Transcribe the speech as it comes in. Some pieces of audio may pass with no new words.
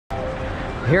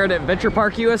Here at Adventure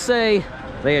Park USA,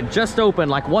 they had just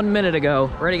opened like 1 minute ago.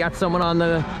 Already got someone on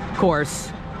the course.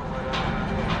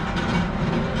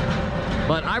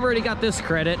 But I've already got this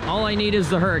credit. All I need is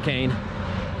the Hurricane.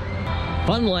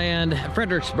 Funland,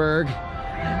 Fredericksburg.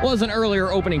 Was an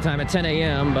earlier opening time at 10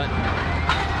 a.m., but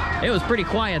it was pretty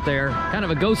quiet there. Kind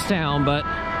of a ghost town, but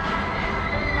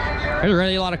there's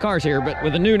really a lot of cars here. But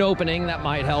with a noon opening, that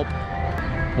might help.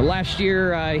 But last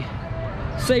year, I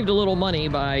saved a little money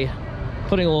by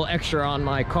putting a little extra on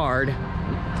my card,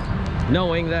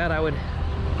 knowing that I would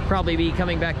probably be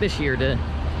coming back this year to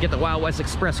get the Wild West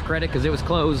Express credit because it was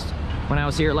closed when I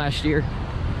was here last year.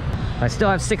 I still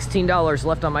have $16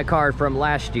 left on my card from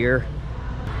last year.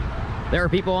 There are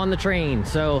people on the train,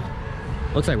 so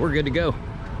looks like we're good to go.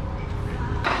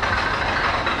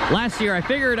 Last year I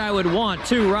figured I would want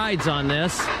 2 rides on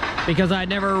this because I'd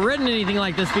never ridden anything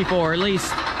like this before, at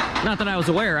least not that I was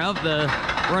aware of. The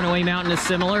Runaway Mountain is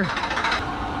similar.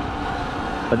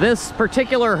 But this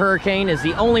particular Hurricane is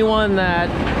the only one that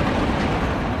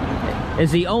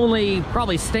is the only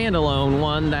probably standalone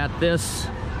one that this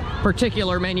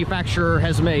particular manufacturer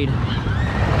has made.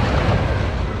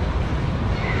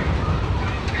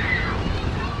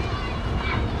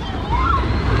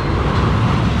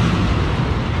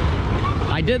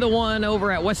 I did the one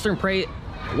over at Western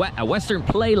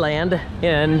Playland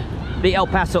in the El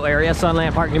Paso area,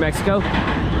 Sunland Park, New Mexico.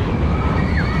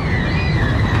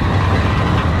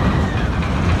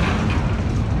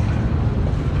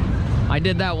 I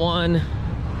did that one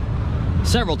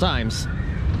several times,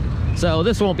 so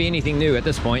this won't be anything new at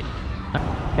this point.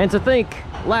 And to think,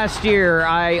 last year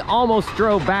I almost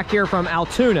drove back here from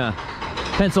Altoona,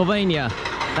 Pennsylvania.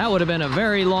 That would have been a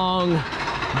very long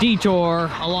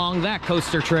detour along that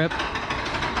coaster trip.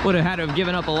 Would have had to have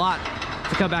given up a lot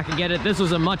to come back and get it. This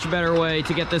was a much better way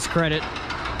to get this credit.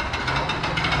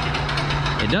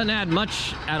 It doesn't add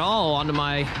much at all onto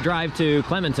my drive to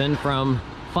Clementon from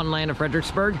Funland of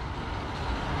Fredericksburg.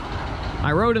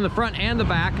 I rode in the front and the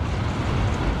back.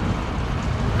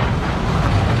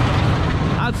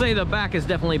 I'd say the back is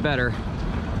definitely better.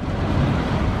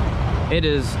 It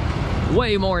is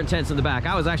way more intense in the back.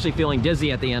 I was actually feeling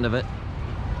dizzy at the end of it.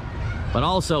 But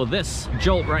also this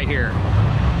jolt right here.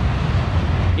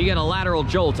 You get a lateral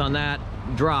jolt on that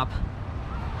drop.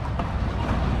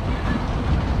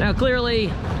 Now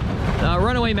clearly,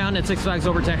 Runaway Mountain at Six Flags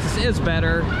Over Texas is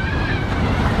better.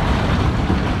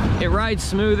 It rides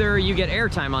smoother, you get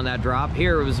airtime on that drop.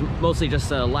 Here it was mostly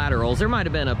just laterals. There might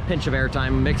have been a pinch of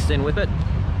airtime mixed in with it.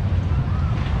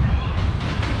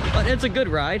 But it's a good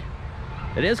ride.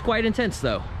 It is quite intense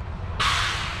though.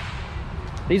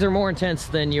 These are more intense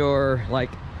than your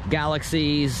like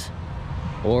Galaxies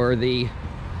or the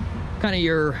kind of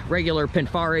your regular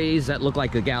Pinfaris that look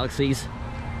like the Galaxies.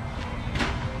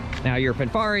 Now your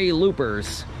Pinfari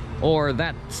loopers or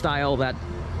that style that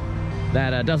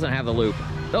doesn't have the loop,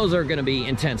 those are going to be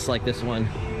intense like this one.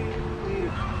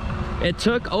 It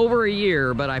took over a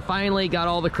year, but I finally got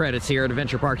all the credits here at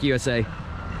Adventure Park USA.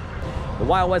 The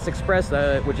Wild West Express,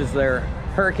 which is their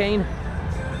Hurricane.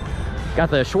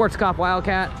 Got the Schwarzkopf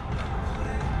Wildcat.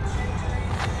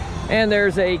 And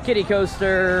there's a kiddie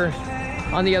coaster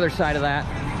on the other side of that.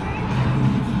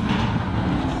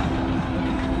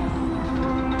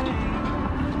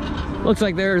 Looks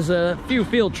like there's a few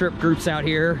field trip groups out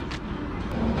here.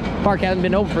 Park hasn't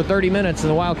been open for 30 minutes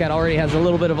and the Wildcat already has a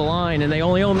little bit of a line, and they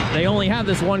only have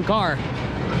this one car.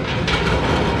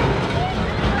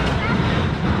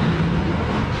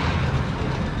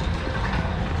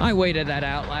 I waited that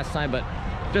out last time, but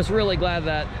just really glad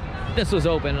that this was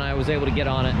open and I was able to get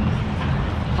on it.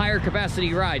 Higher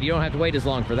capacity ride, you don't have to wait as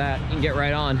long for that. You can get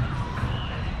right on.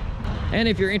 And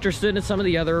if you're interested in some of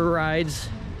the other rides,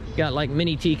 got like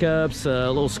mini teacups, a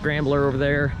little scrambler over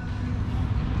there.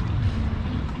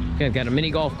 I've got a mini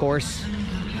golf course,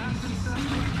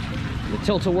 the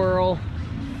tilt-a-whirl.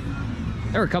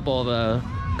 There were a couple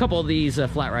of these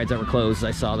flat rides that were closed. I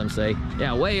saw them say,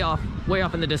 yeah, way off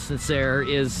in the distance there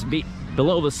is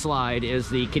below the slide is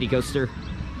the kiddie coaster.